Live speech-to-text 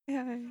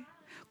Hi.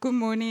 Good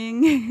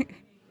morning.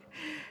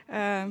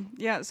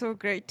 Yeah, so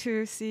great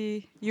to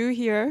see you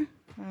here.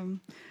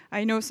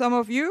 I know some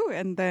of you,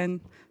 and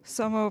then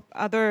some of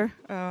other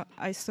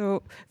I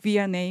saw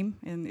via name,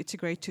 and it's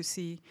great to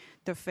see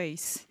the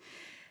face.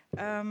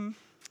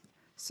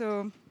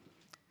 So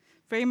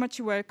very much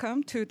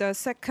welcome to the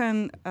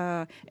second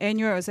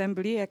annual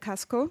assembly at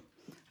Casco,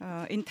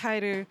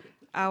 entitled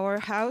 "Our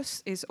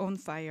House is on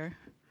Fire."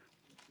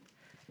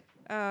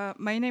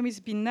 My name is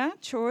Binna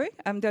Choi.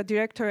 I'm the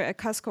director at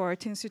Casco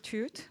Art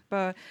Institute,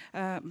 but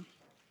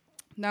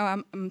now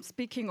I'm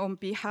speaking on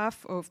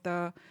behalf of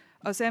the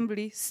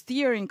Assembly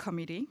Steering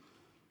Committee,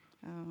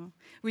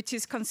 which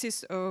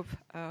consists of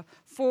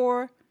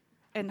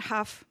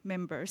 4.5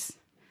 members.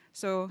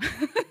 So,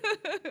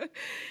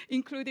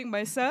 including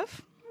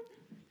myself,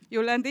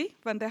 Yolande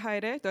van der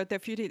Heide, the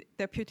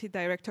deputy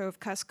director of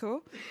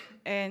Casco,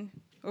 and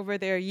over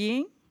there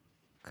Ying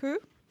Que,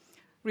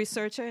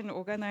 researcher and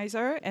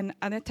organizer, and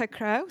Annette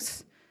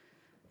Krauss,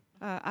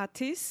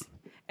 artist,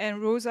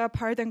 and Rosa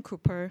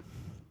Paardenkooper.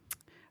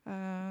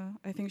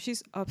 I think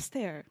she's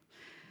upstairs.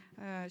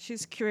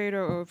 She's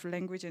curator of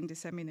language and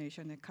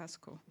dissemination at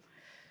Casco.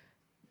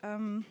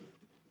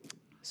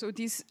 So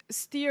this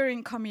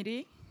steering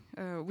committee,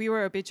 we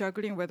were a bit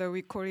juggling whether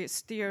we call it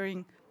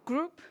steering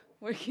group,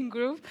 working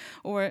group,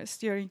 or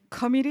steering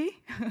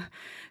committee.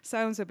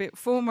 Sounds a bit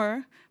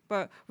formal,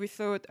 but we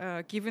thought,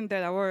 given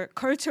that our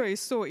culture is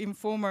so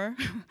informal,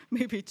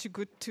 maybe it's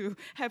good to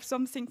have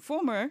something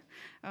formal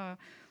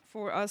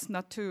for us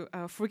not to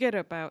forget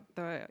about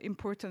the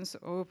importance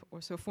of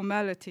also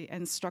formality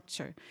and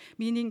structure.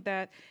 Meaning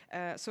that,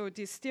 so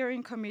this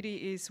steering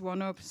committee is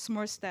one of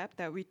small steps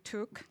that we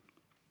took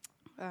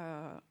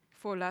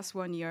for last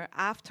 1 year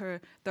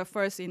after the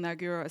first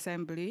inaugural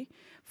assembly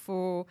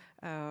for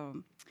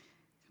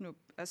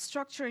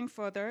structuring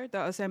further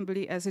the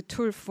assembly as a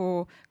tool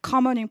for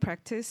commoning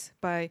practice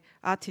by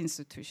art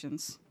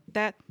institutions.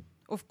 That,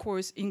 of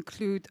course,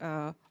 include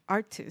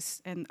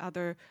artists and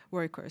other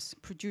workers,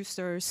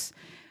 producers,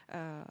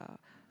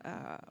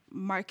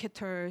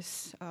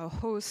 marketers,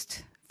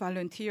 hosts,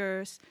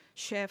 volunteers,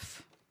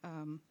 chefs,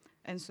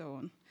 and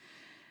so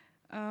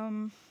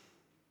on.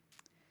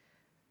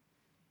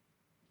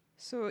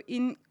 So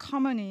in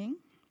commoning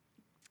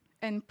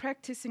and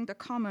practicing the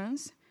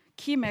commons,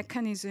 key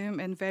mechanism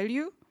and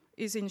value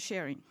is in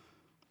sharing.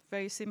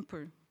 Very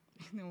simple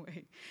in a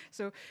way.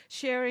 So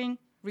sharing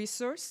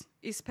resource,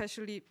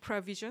 especially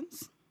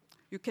provisions.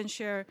 You can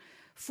share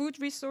food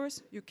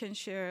resource, you can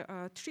share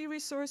tree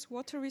resource,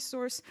 water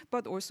resource,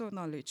 but also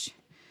knowledge.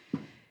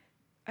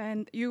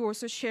 And you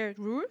also share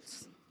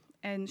rules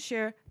and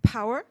share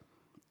power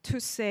to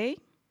say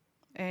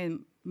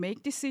and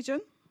make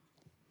decision,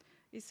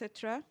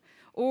 etc.,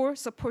 or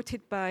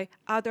supported by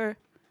other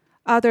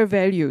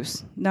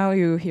values. Now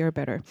you hear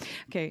better.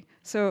 Okay,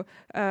 so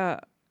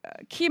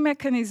key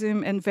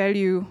mechanism and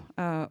value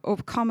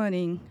of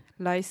commoning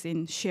lies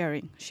in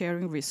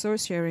sharing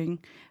resource, sharing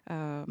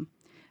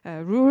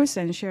rules,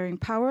 and sharing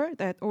power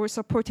that are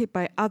supported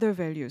by other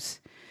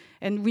values.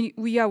 And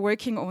we are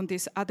working on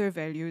these other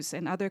values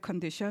and other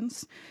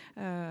conditions,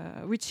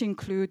 which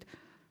include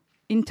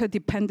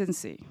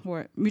interdependency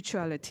or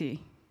mutuality,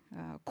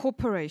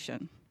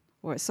 cooperation,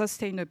 or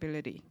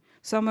sustainability.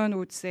 Someone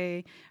would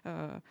say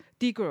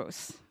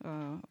degrowth,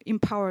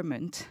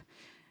 empowerment,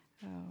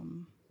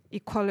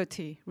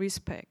 equality,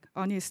 respect,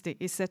 honesty,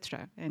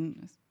 etc.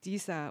 And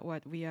these are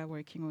what we are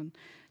working on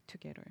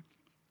together.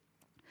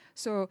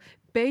 So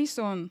based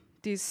on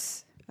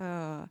this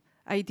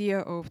idea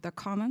of the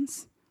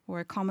commons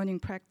or commoning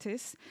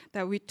practice,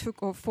 that we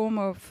took a form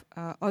of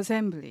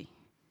assembly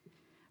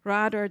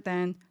rather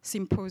than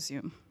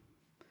symposium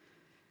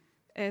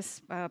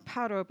as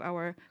part of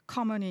our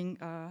commoning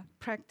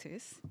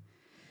practice.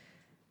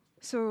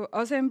 So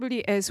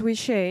assembly as we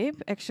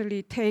shape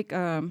actually take,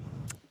 I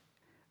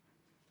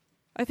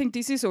think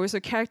this is also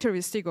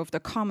characteristic of the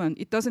common.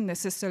 It doesn't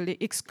necessarily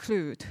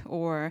exclude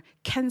or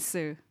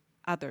cancel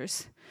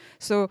others.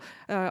 So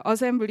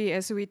assembly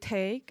as we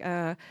take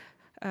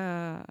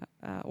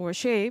or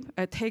shape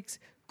takes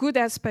good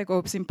aspect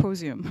of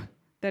symposium,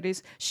 that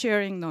is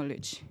sharing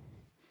knowledge.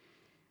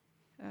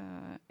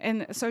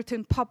 And a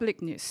certain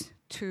publicness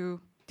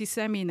to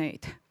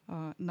disseminate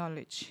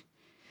knowledge.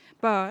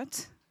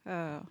 But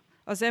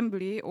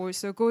assembly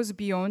also goes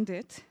beyond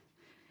it,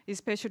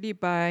 especially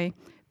by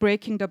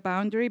breaking the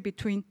boundary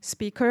between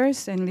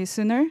speakers and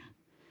listener,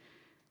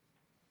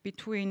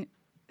 between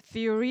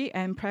theory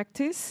and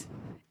practice,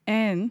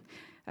 and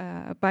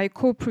by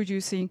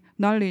co-producing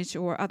knowledge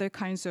or other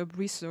kinds of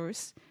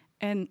resource.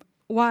 And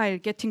while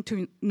getting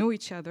to know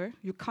each other,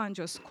 you can't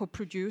just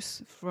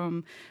co-produce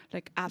from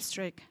like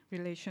abstract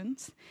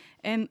relations,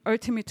 and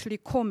ultimately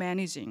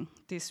co-managing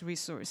this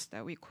resource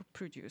that we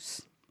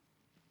co-produce.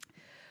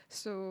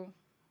 So,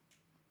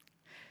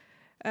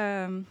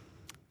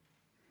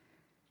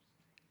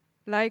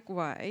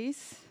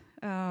 likewise,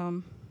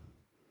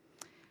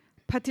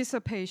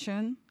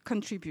 participation,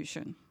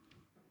 contribution.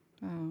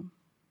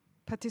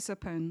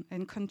 Participants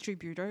and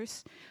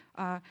contributors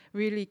are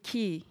really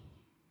key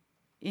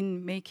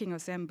in making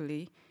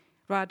assembly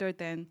rather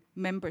than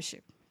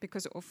membership,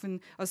 because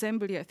often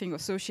assembly, I think,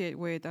 associate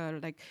with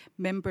like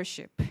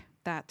membership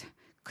that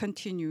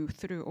continue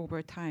through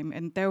over time,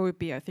 and there will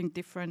be, I think,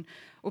 different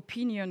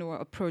opinion or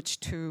approach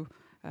to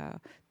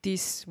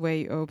this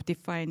way of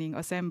defining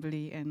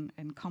assembly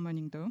and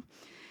commoning, though.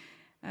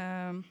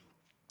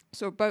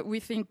 But we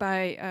think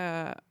by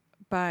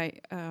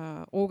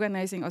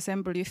organizing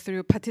assembly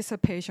through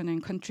participation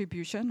and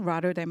contribution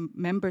rather than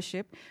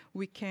membership,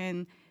 we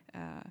can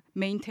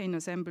maintain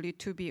assembly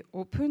to be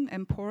open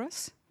and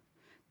porous,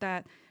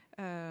 that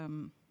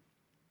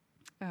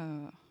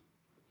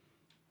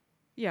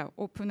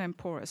open and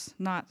porous,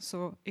 not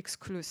so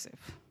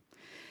exclusive.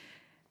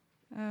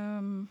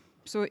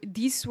 So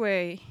this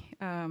way,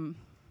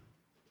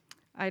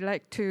 I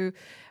like to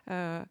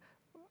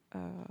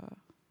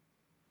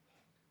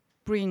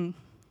bring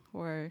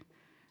or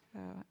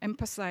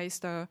emphasize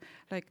the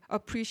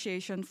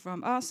appreciation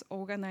from us,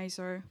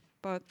 organizer,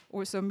 but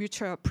also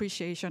mutual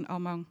appreciation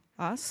among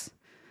us,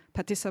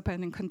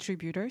 participants and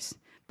contributors.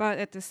 But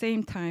at the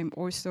same time,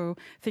 also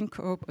think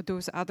of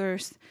those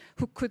others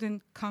who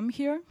couldn't come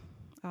here,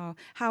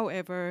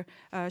 however,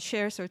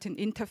 share certain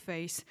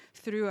interface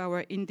through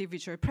our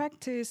individual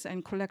practice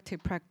and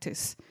collective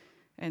practice.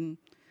 And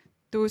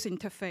those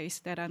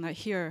interface that are not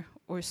here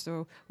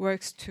also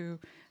works to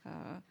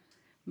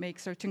make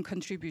certain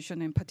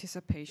contribution and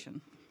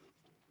participation.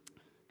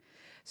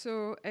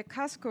 So at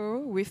Casco,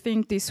 we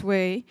think this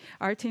way,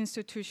 art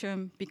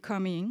institution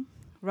becoming,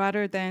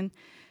 rather than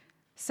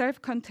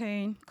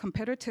self-contained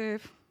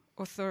competitive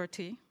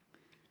authority,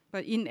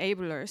 but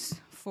enablers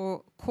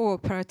for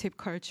cooperative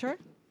culture,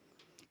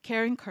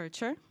 caring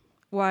culture,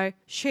 while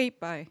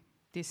shaped by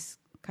this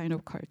kind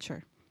of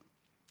culture.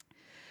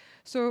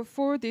 So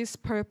for this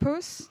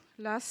purpose,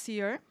 last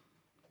year,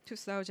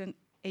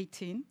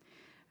 2018,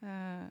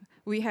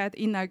 we had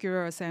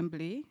inaugural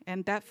assembly,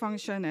 and that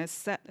function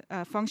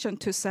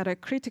to set a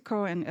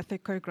critical and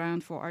ethical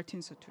ground for art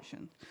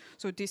institution.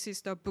 So this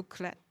is the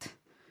booklet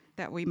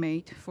that we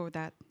made for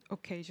that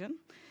occasion.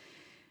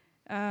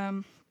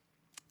 In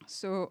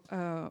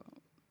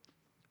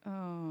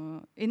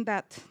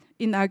that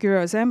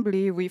inaugural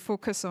assembly, we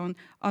focus on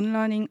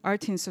unlearning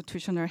art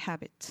institutional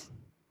habits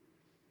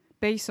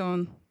based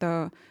on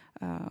the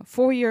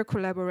 4-year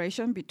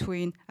collaboration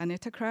between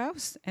Annette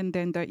Krauss and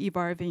then the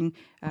evolving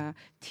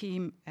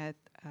team at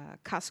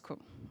Casco,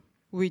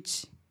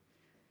 which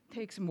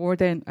takes more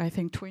than, I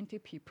think, 20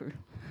 people,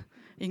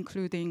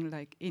 including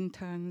like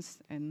interns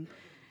and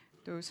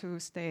those who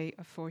stay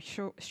for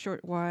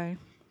short while,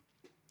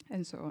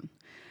 and so on.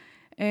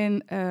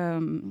 And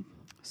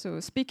so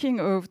speaking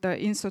of the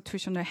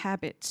institutional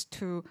habits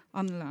to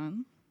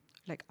unlearn,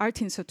 like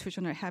art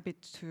institutional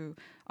habits to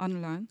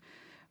unlearn,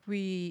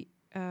 we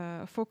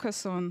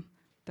focus on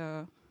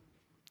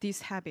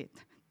this habit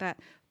that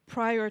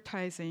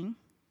prioritizing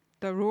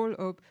the role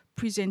of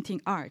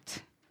presenting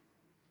art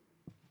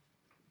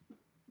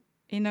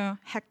in a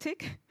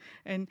hectic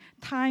and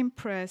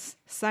time-pressed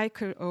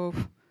cycle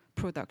of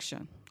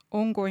production,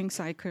 ongoing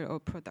cycle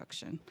of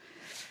production.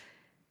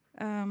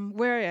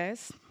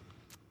 Whereas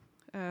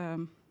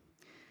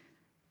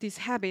this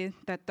habit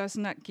that does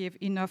not give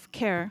enough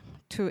care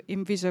to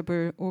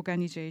invisible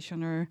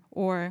organizational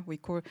or we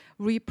call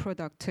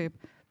reproductive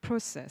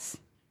process,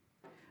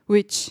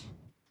 which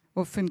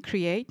often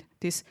create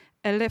this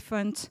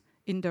elephant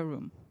in the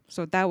room.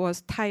 So that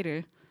was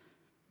title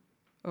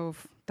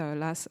of the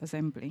last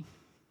assembly.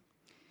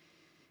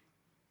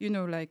 You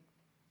know, like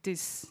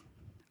this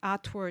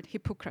artward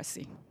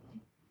hypocrisy.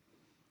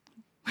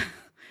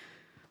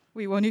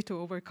 We wanted to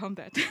overcome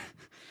that.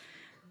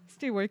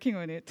 Still working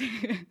on it.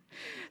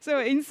 So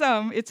in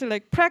sum, it's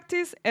like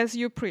practice as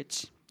you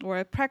preach,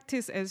 or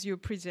practice as you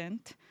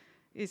present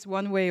is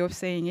one way of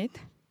saying it.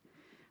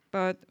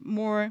 But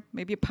more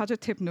maybe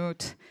positive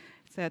note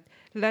that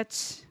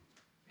let's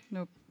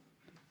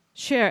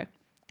share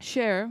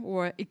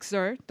or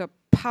exert the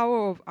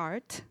power of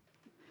art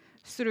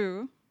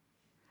through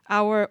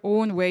our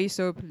own ways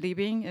of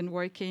living and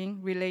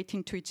working,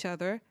 relating to each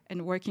other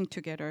and working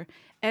together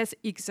as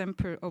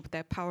example of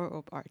that power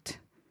of art.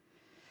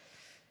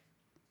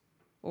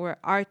 Or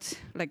art,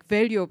 like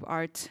value of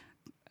art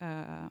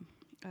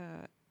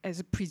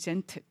as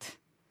presented.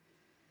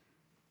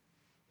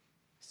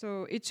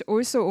 So it's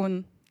also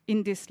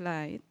in this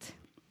slide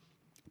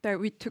that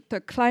we took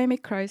the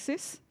climate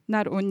crisis,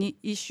 not only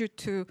issue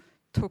to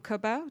talk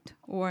about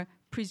or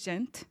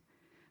present,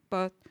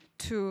 but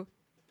to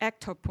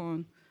act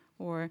upon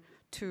or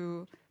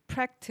to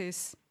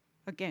practice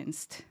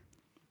against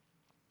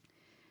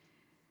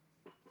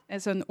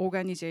as an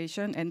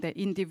organization and the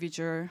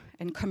individual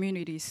and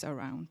communities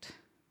around.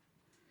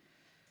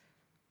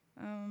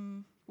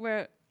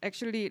 Where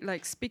actually,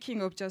 like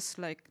speaking of just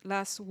like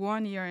last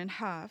 1.5 years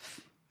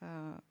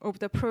of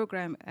the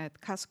program at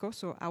Casco,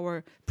 so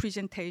our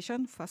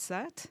presentation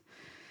facade,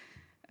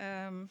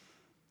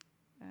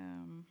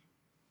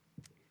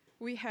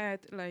 we had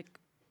like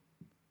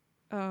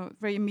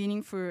very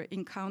meaningful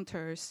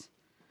encounters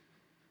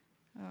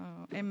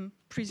and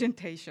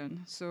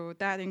presentation. So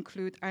that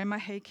include Alma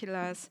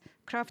Heikkilah's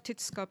crafted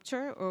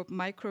sculpture of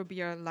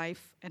microbial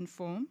life and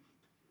form,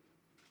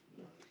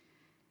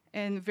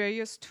 and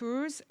various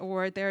tours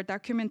or their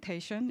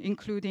documentation,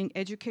 including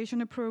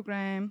educational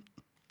program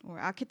or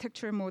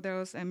architecture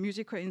models and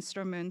musical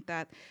instruments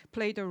that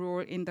played a role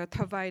in the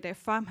Tavaide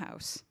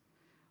farmhouse,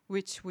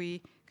 which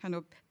we kind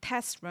of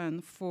test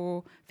run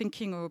for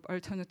thinking of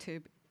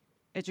alternative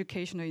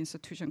educational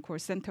institution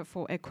called Center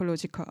for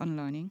Ecological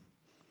Unlearning.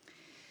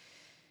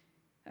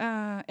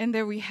 And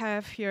then we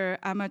have here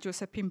Ama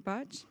Josephine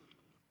Baj,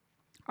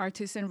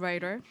 artist and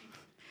writer,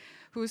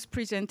 who's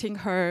presenting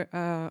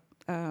her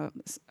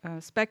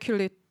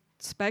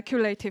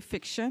speculative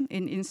fiction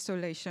in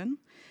installation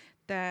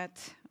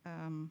that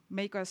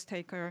make us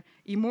take our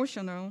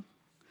emotional,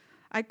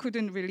 I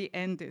couldn't really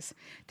end this,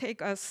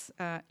 take us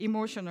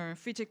emotional,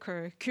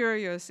 physical,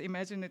 curious,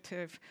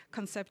 imaginative,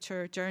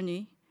 conceptual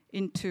journey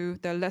into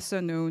the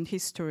lesser known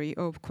history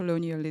of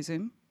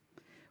colonialism,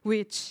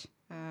 which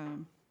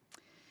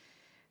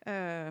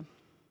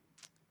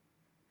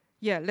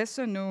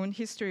lesser known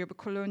history of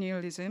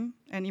colonialism,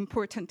 and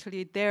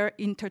importantly, their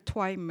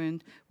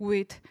intertwinement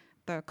with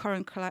the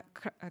current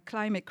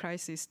climate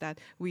crisis that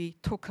we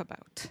talk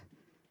about.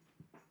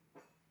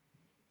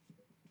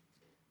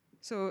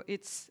 So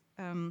it's,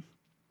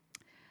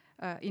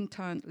 in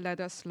turn,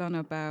 let us learn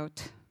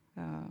about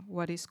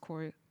what is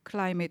called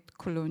climate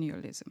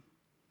colonialism.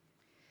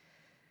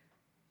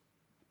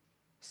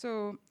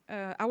 So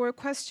our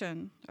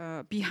question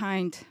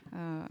behind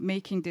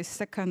making this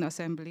second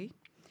assembly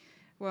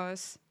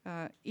was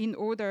in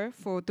order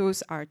for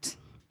those art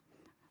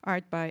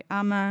by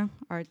Ama,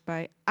 art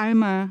by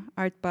Alma,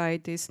 art by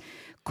this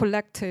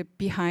collective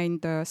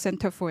behind the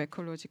Center for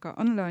Ecological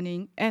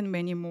Unlearning, and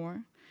many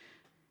more,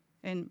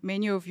 and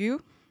many of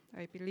you,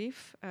 I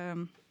believe.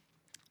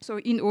 So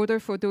in order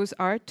for those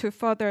art to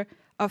further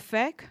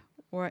affect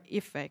or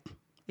effect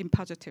in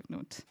positive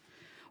note,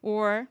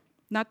 or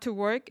not to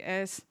work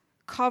as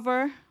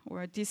cover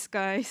or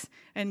disguise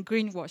and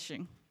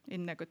greenwashing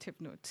in negative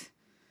note.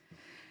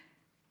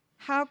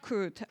 How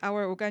could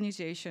our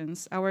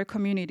organizations, our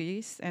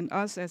communities, and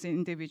us as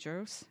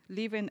individuals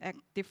live and act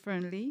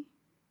differently,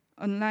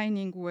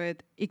 aligning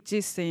with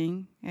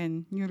existing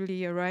and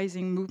newly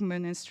arising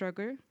movement and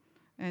struggle,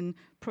 and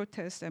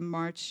protest and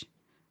march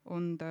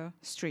on the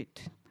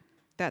street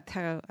that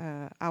tell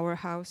our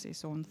house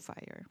is on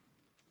fire?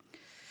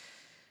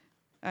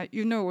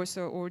 You know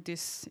also all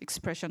this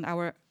expression,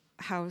 our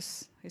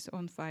house is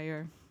on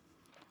fire,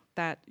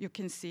 that you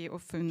can see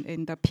often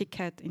in the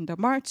picket in the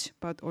march,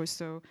 but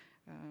also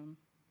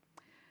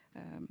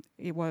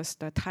it was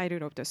the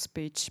title of the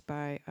speech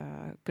by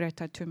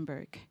Greta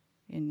Thunberg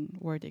in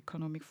World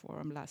Economic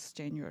Forum last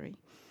January.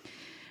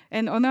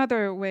 And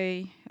another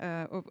way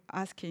of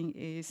asking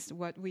is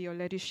what we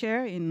already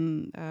share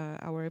in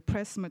our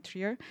press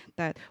material,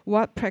 that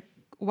what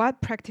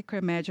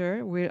practical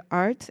measure will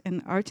art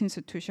and art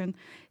institution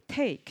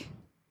take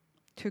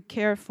to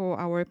care for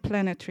our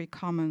planetary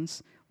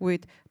commons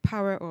with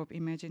power of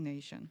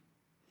imagination?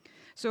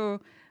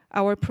 So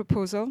our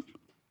proposal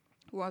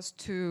was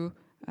to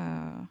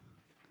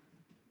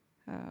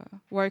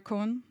work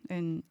on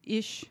and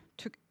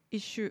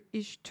issue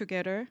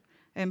together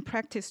and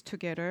practice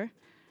together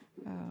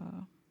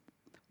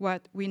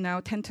what we now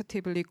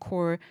tentatively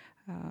call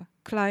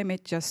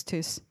climate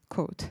justice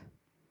code.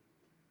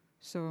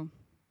 So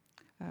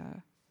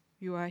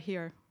you are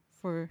here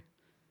for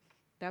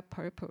that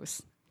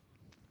purpose.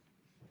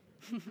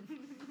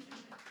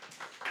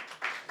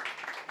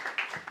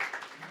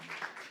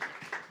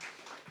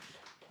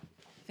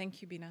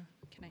 Thank you, Binna.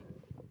 Can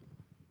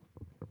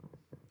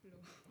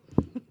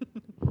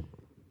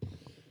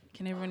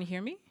Can everyone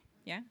hear me?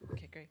 Yeah?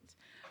 Okay, great.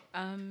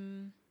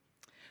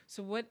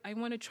 So what I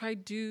want to try to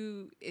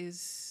do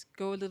is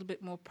go a little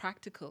bit more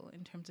practical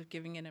in terms of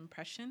giving an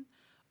impression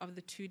of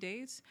the 2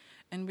 days.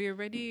 And we're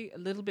already a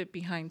little bit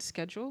behind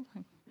schedule,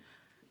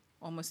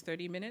 almost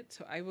 30 minutes.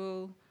 So I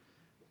will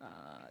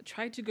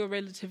try to go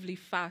relatively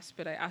fast,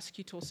 but I ask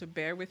you to also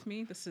bear with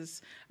me. This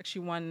is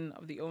actually one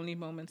of the only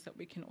moments that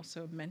we can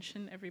also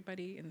mention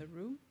everybody in the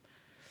room.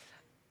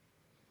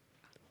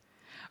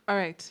 All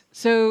right,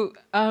 so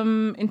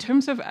in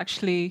terms of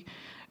actually,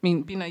 I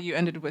mean, Binna, you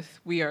ended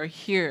with "we are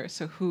here,"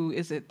 so who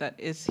is it that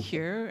is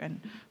here, and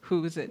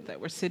who is it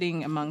that we're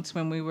sitting amongst?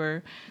 When we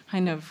were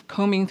kind of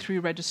combing through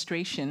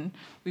registration,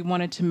 we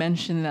wanted to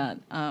mention that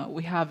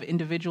we have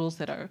individuals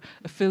that are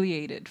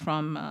affiliated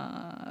from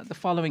the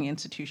following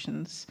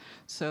institutions.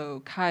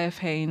 So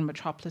KFH,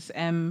 Metropolis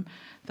M,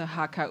 the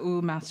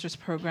HKU Master's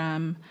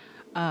Program,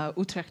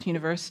 Utrecht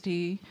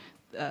University,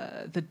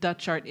 the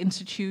Dutch Art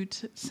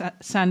Institute,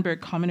 Sandberg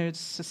Commoners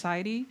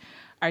Society,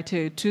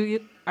 Arte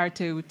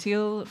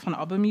Utiel van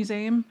Abbe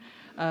Museum,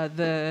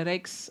 the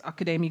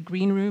Rijksacademie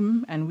Green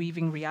Room and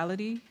Weaving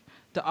Reality,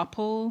 De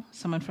Appel,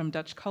 someone from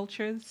Dutch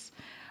Cultures,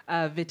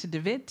 Witte de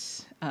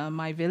Wit,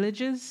 My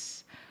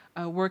Villages,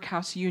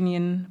 Workhouse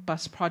Union,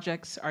 Bus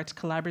Projects, Arts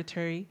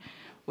Collaboratory,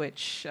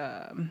 which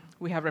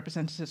we have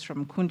representatives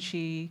from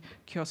Kunchi,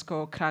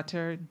 Kiosko,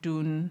 Krater,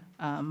 Dun,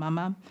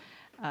 Mama,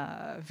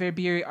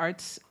 Verbieri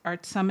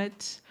Art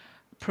Summit,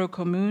 Pro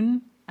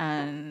Commune,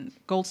 and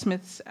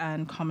Goldsmiths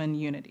and Common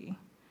Unity.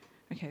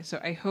 Okay, so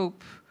I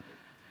hope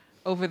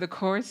over the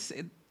course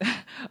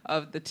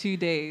of the 2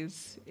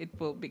 days, it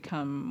will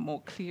become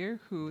more clear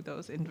who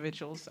those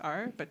individuals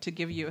are, but to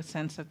give you a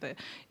sense of the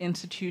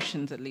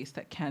institutions, at least,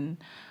 that can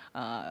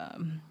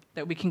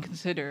that we can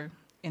consider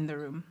in the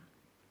room.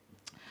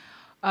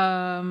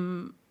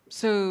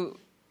 So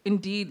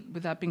indeed,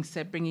 with that being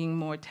said, bringing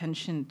more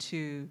attention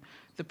to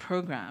the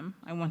program,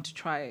 I want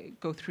to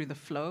go through the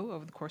flow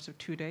over the course of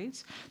 2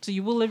 days. So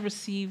you will have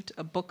received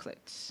a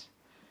booklet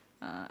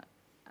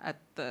at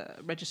the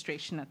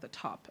registration at the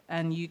top,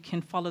 and you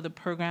can follow the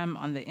program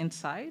on the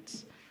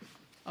insides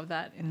of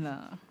that in the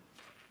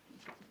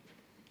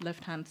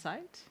left-hand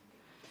side.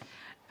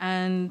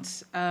 And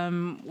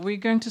we're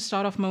going to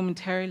start off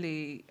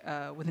momentarily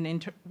with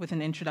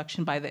an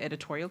introduction by the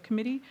editorial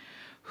committee,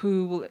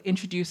 who will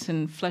introduce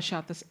and flesh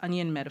out this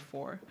onion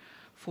metaphor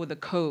for the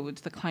code,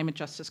 the climate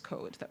justice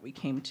code that we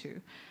came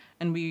to.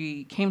 And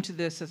we came to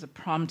this as a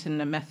prompt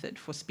and a method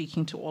for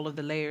speaking to all of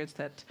the layers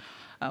that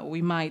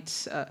we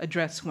might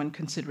address when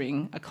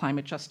considering a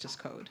climate justice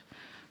code.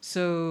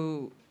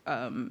 So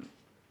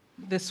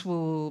this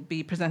will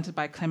be presented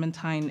by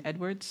Clementine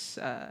Edwards,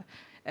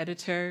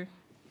 editor.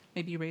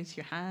 Maybe raise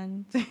your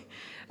hand.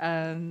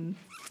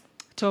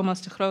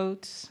 Thomas de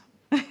Groot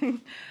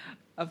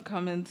of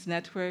Commons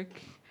Network,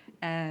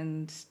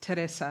 and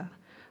Teresa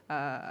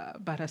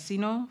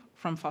Borasino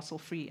from Fossil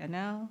Free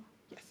NL.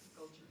 Yes.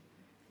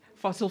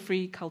 Fossil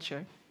Free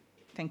Culture.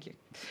 Thank you.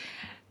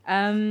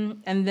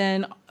 And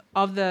then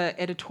of the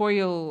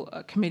editorial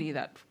committee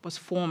that was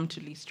formed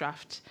to at least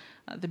draft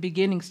the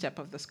beginning step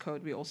of this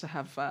code, we also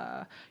have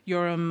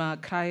Joram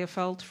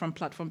Kraaijeveld from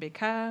Platform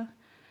BK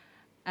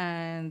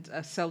and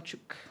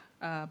Selçuk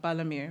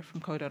Balamir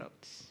from Code Rood.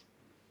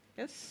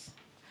 Yes?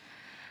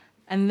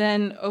 And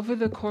then over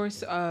the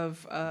course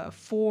of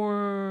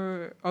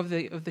 4 of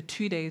the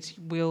 2 days,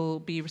 we'll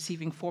be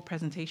receiving 4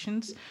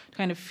 presentations to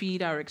kind of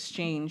feed our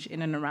exchange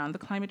in and around the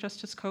Climate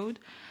Justice Code.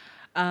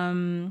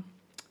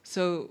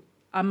 So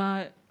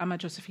Amma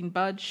Josephine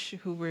Budge,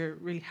 who we're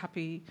really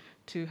happy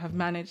to have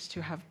managed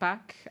to have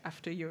back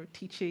after your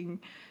teaching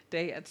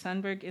day at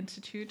Sandberg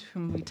Institute,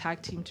 whom we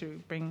tag team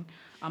to bring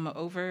Amma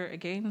over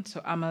again.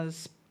 So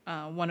Amma's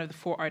one of the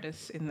 4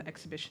 artists in the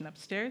exhibition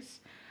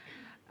upstairs.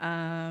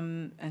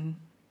 And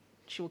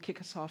she will kick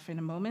us off in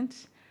a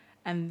moment.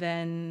 And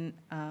then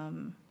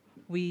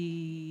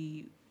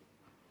we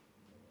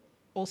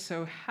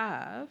also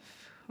have,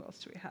 who else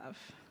do we have?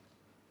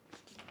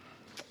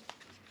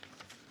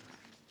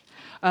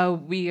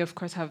 We, of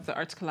course, have the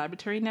Arts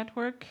Collaboratory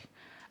Network.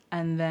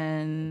 And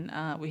then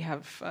we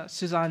have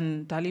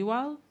Suzanne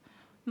Daliwal.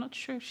 I'm not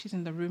sure if she's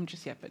in the room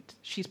just yet, but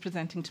she's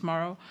presenting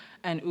tomorrow.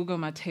 And Ugo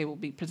Mate will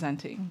be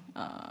presenting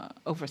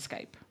over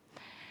Skype.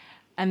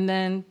 And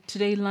then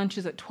today lunch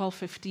is at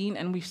 12:15,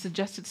 and we've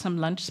suggested some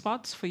lunch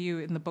spots for you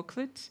in the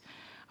booklet,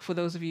 for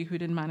those of you who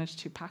didn't manage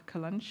to pack a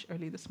lunch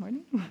early this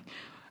morning.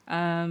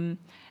 And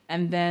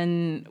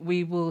then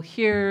we will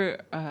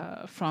hear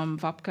from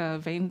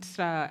Wapke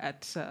Veenstra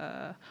at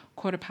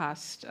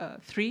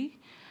 3:15.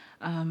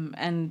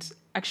 And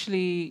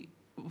actually,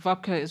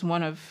 Wapke is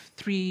one of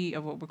 3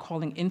 of what we're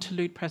calling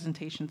interlude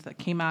presentations that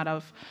came out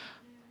of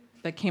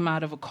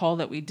a call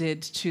that we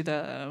did to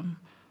the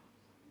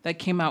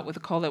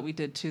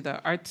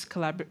arts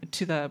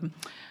to the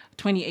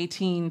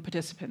 2018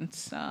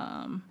 participants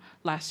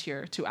last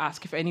year to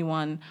ask if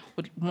anyone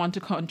would want to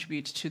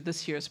contribute to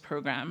this year's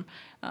program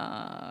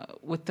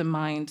with the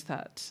mind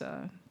that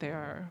there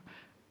are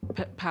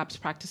perhaps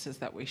practices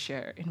that we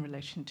share in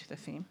relation to the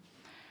theme.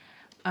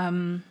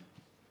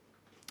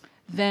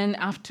 Then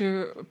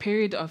after a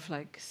period of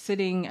like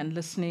sitting and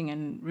listening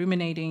and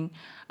ruminating,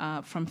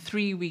 from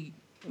 3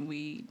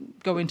 we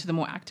go into the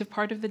more active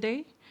part of the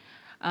day.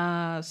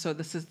 So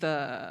this is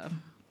the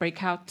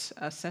breakout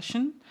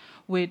session,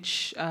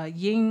 which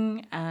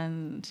Ying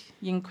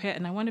Que,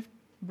 and I wonder if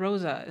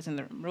Rosa is in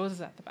the room.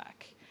 Rosa's at the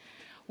back.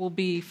 Will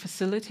be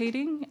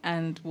facilitating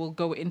and will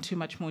go into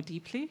much more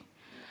deeply.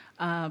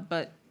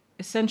 But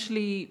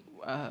essentially,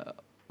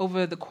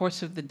 over the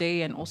course of the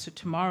day and also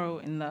tomorrow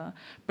in the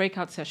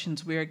breakout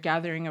sessions, we are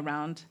gathering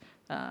around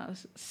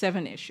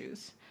 7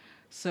 issues.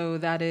 So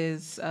that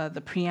is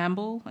the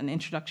preamble, an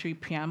introductory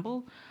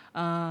preamble.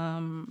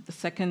 The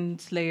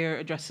second layer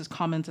addresses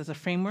commons as a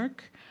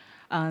framework,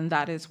 and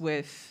that is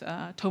with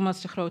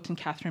Thomas de Groot and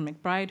Catherine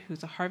McBride,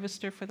 who's a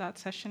harvester for that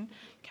session.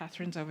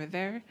 Catherine's over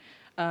there.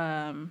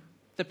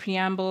 The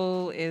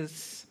preamble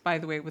is, by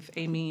the way, with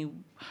Amy.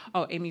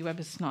 Oh, Amy Webb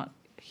is not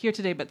here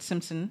today, but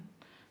Simpson.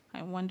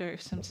 I wonder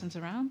if Simpson's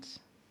around.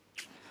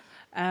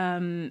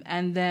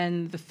 And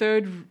then the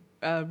third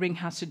ring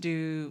has to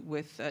do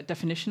with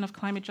definition of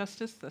climate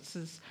justice. This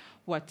is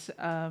what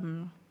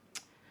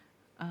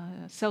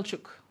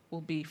Selçuk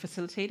will be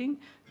facilitating,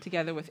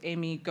 together with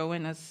Amy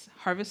Goen as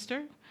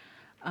harvester.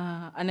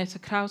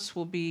 Annette Krauss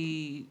will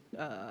be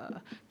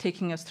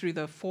taking us through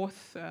the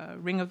fourth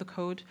ring of the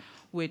code,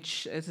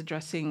 which is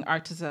addressing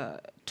art as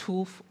a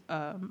tool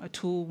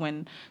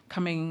when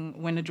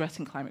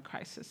addressing climate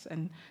crisis,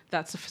 and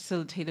that's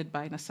facilitated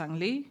by Nasang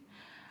Lee.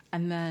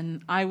 And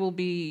then I will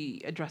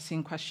be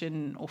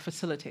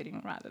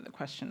facilitating the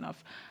question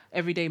of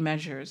everyday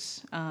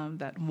measures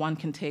that one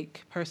can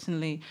take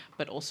personally,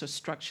 but also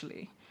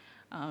structurally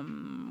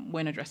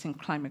when addressing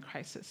climate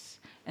crisis.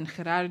 And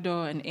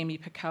Gerardo and Amy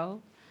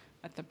Pekel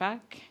at the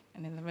back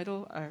and in the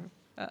middle are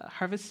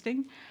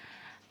harvesting.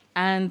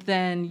 And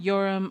then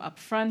Joram up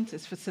front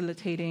is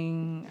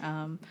facilitating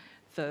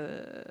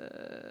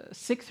the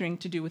sixth ring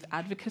to do with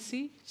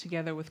advocacy,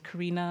 together with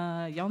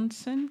Karina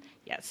Janssen.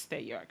 Yes,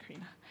 there you are,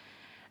 Karina.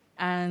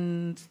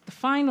 And the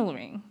final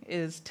ring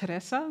is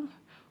Teresa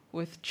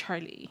with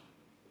Charlie.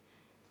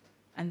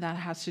 And that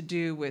has to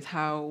do with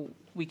how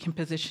we can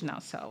position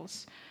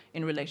ourselves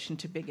in relation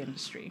to big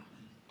industry.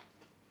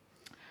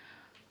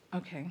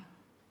 Okay,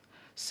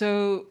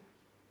 so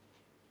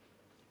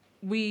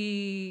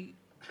we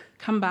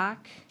come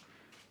back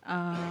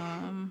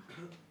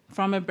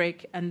from a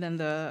break, and then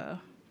the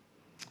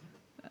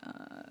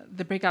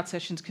breakout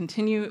sessions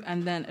continue,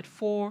 and then at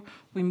 4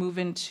 we move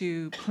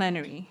into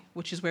plenary,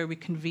 which is where we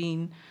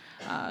convene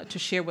to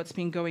share what's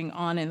been going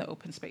on in the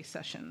open space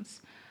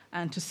sessions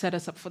and to set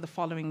us up for the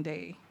following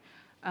day.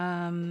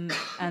 And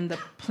the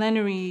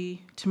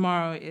plenary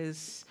tomorrow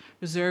is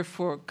reserved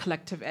for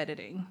collective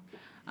editing.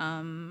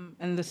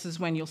 And this is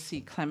when you'll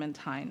see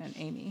Clementine and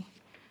Amy.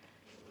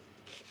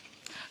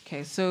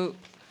 Okay, so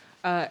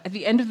at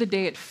the end of the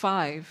day at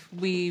 5,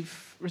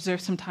 we've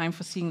reserved some time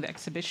for seeing the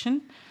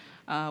exhibition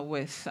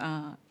with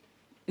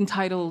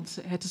entitled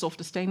Het is of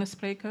de stenen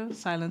spreken,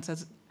 Silence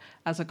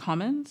as a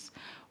Commons,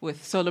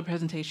 with solo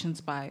presentations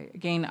by,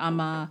 again,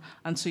 Amma,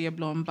 Ansuya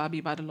Blom,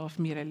 Babi Badalov,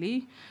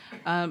 Mireli.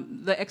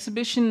 The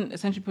exhibition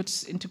essentially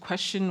puts into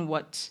question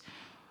what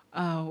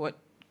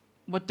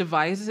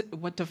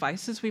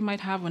devices we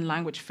might have when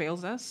language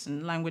fails us,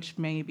 and language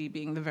maybe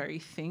being the very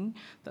thing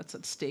that's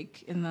at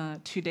stake in the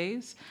 2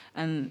 days.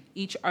 And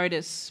each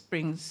artist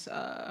brings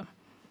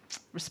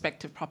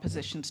respective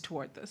propositions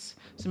toward this.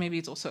 So maybe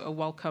it's also a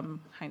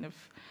welcome kind of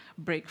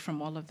break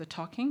from all of the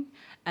talking.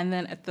 And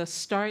then at the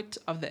start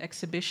of the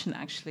exhibition,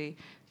 actually,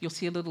 you'll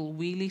see a little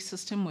wheelie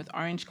system with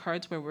orange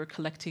cards where we're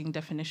collecting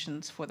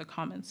definitions for the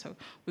commons. So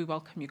we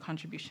welcome your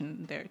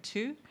contribution there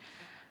too.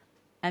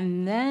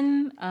 And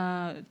then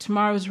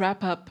tomorrow's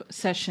wrap-up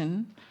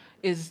session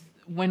is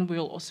when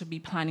we'll also be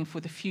planning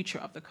for the future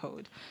of the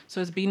code.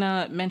 So as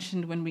Binna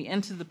mentioned, when we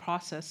entered the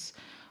process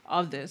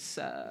of this,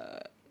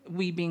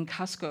 we being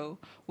Casco,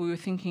 we were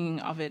thinking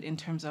of it in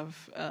terms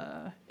of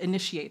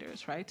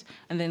initiators, right?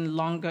 And then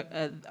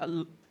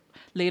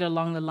later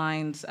along the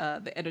lines,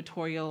 the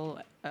editorial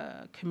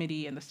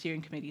committee and the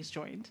steering committees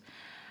joined.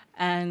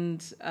 And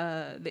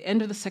the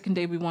end of the second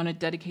day, we want to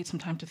dedicate some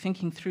time to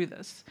thinking through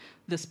this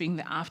being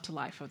the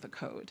afterlife of the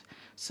code.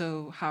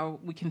 So how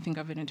we can think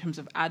of it in terms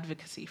of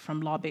advocacy,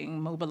 from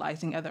lobbying,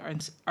 mobilizing other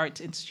arts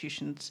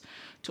institutions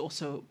to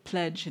also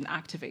pledge and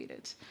activate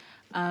it.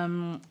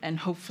 And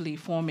hopefully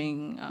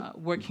forming a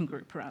working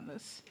group around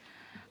this.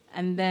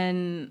 And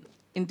then,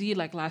 indeed,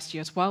 like last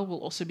year as well, we'll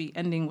also be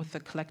ending with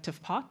the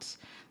collective pot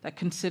that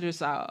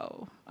considers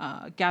our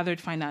gathered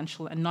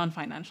financial and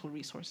non-financial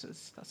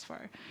resources thus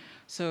far.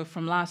 So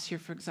from last year,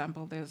 for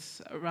example,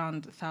 there's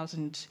around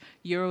 1,000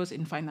 euros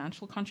in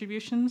financial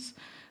contributions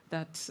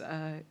that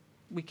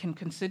we can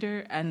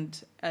consider,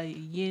 and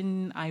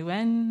Yin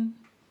Iwen,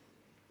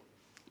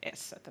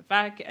 yes, at the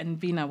back, and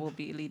Binna will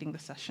be leading the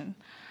session.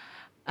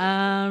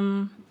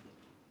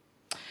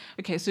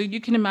 Okay, so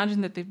you can imagine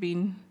that there have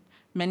been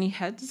many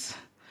heads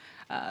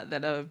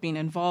that have been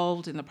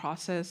involved in the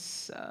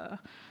process,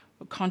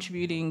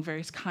 contributing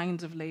various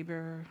kinds of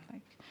labor,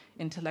 like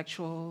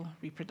intellectual,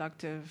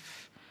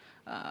 reproductive,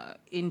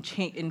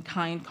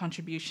 in-kind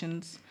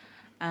contributions.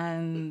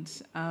 And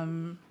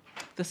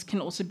this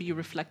can also be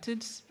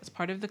reflected as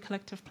part of the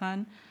collective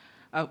plan.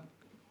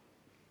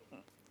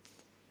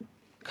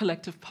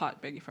 Collective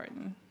pot, beg your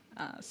pardon,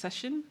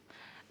 session.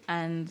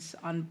 And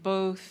on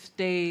both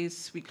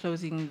days, we're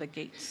closing the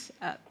gates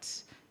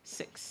at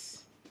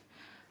 6.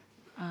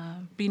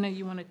 Binna,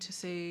 you wanted to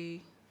say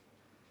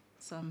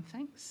some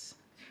thanks?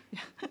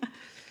 Yeah.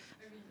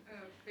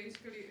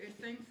 Basically,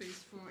 thanks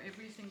is for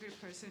every single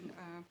person.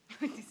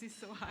 This is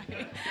so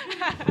high.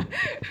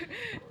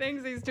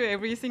 Thanks is to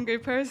every single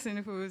person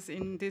who's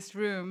in this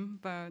room,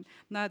 but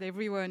not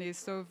everyone is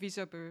so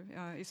visible,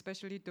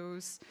 especially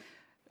those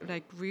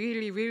like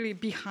really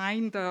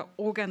behind the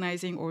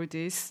organizing all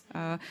this.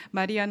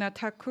 Mariana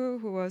Taku,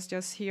 who was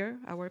just here,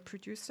 our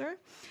producer,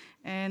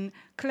 and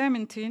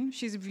Clementine,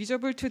 she's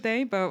visible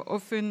today, but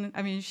often,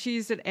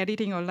 she's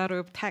editing a lot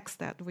of text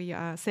that we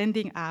are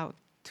sending out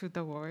to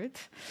the world.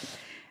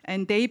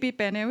 And David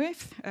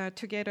Benewith,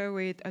 together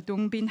with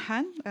Dongbin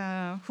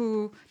Han,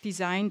 who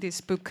designed this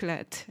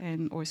booklet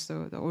and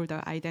also the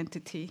older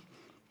identity.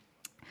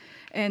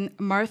 And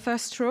Martha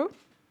Stroh.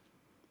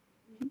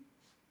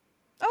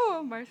 Oh,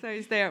 Oh, Martha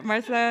is there.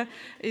 Martha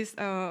is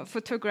a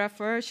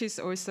photographer. She's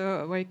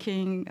also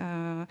working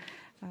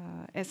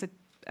as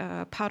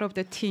a part of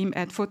the team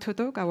at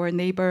Photodog, our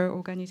neighbor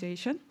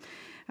organization.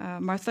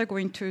 Martha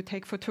going to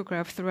take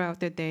photographs throughout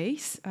the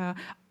days,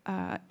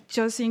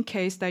 just in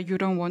case that you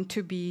don't want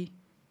to be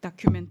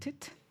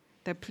documented.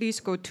 That please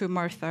go to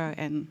Martha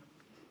and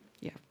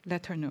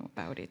let her know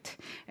about it.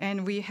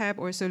 And we have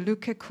also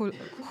Luke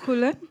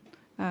Cullen,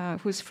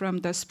 who's from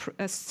the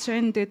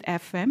Stranded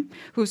FM,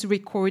 who's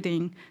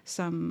recording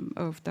some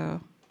of the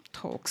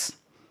talks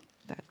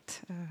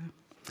that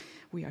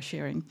we are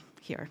sharing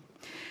here.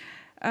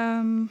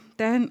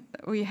 Then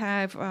we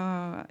have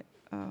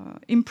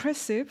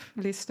impressive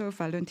list of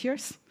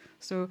volunteers.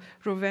 So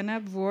Rowena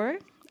Boer,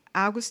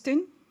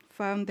 Augustin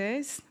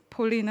Faundes,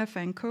 Paulina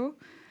Fanko,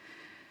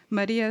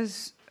 Maria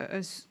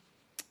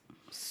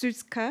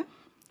Suzka,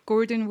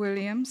 Gordon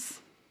Williams.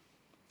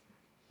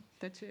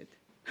 That's it.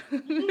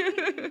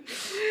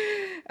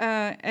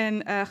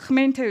 And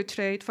Gemeente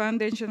Utrecht,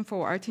 Foundation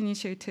for Art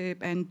Initiative,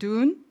 and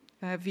Doen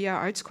via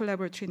Arts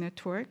Collaborative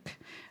Network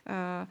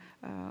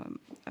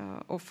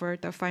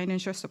offered the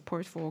financial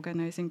support for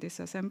organizing this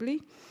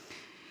assembly.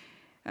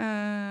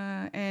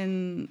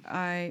 And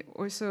I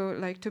also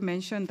like to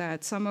mention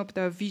that some of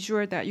the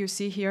visual that you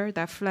see here,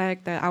 that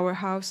flag that our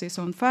house is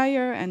on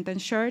fire and then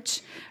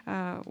church,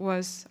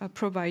 was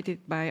provided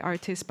by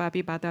artist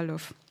Bobby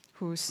Badalov,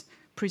 who's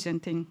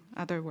presenting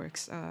other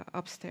works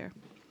upstairs.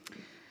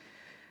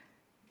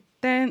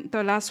 Then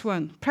the last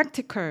one,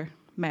 practical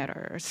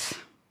matters.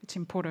 It's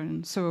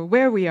important. So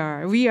where we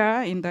are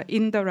in the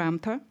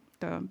Ramta,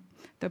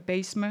 the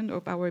basement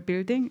of our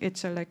building.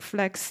 It's a like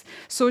flex,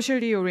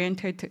 socially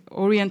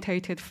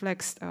orientated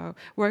flex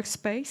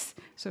workspace.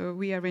 So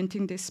we are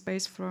renting this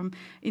space from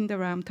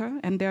Inderamta,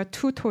 and there are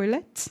 2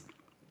 toilets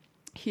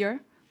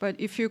here. But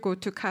if you go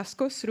to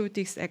Casco through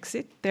this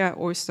exit, there are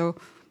also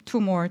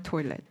 2 more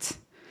toilets.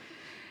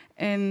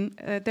 And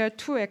there are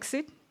 2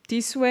 exits,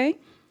 this way,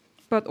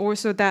 but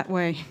also that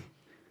way.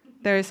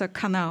 There is a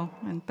canal,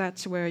 and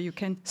that's where you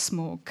can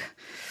smoke.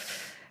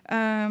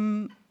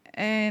 And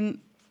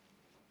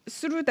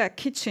through that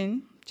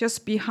kitchen,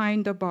 just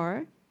behind the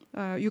bar,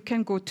 you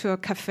can go to a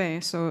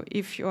cafe. So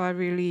if you are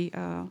really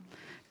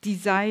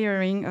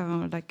desiring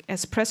like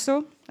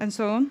espresso and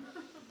so on,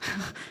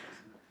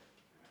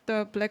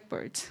 the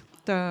Blackbird,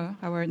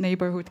 our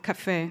neighborhood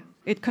cafe,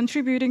 it's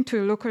contributing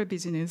to local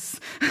business.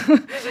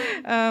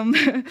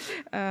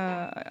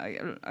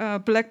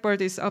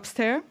 Blackbird is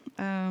upstairs.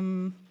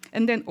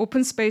 And then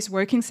open space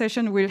working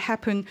session will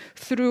happen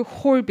through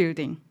whole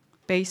building,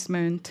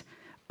 basement,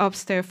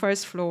 upstairs,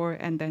 first floor,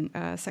 and then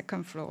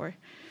second floor.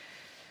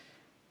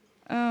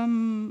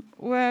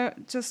 Well,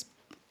 just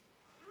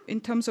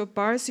in terms of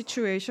bar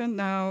situation,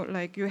 now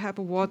like you have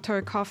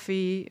water,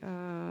 coffee,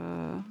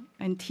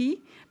 and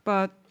tea,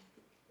 but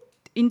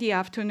in the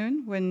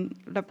afternoon, when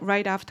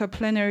right after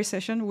plenary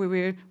session, we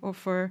will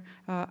offer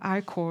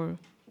alcohol.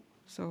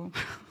 So,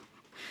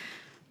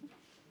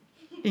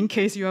 in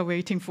case you are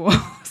waiting for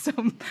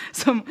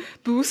some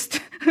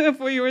boost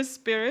for your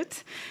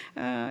spirit,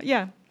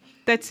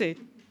 that's it.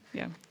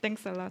 Yeah,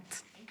 thanks a lot.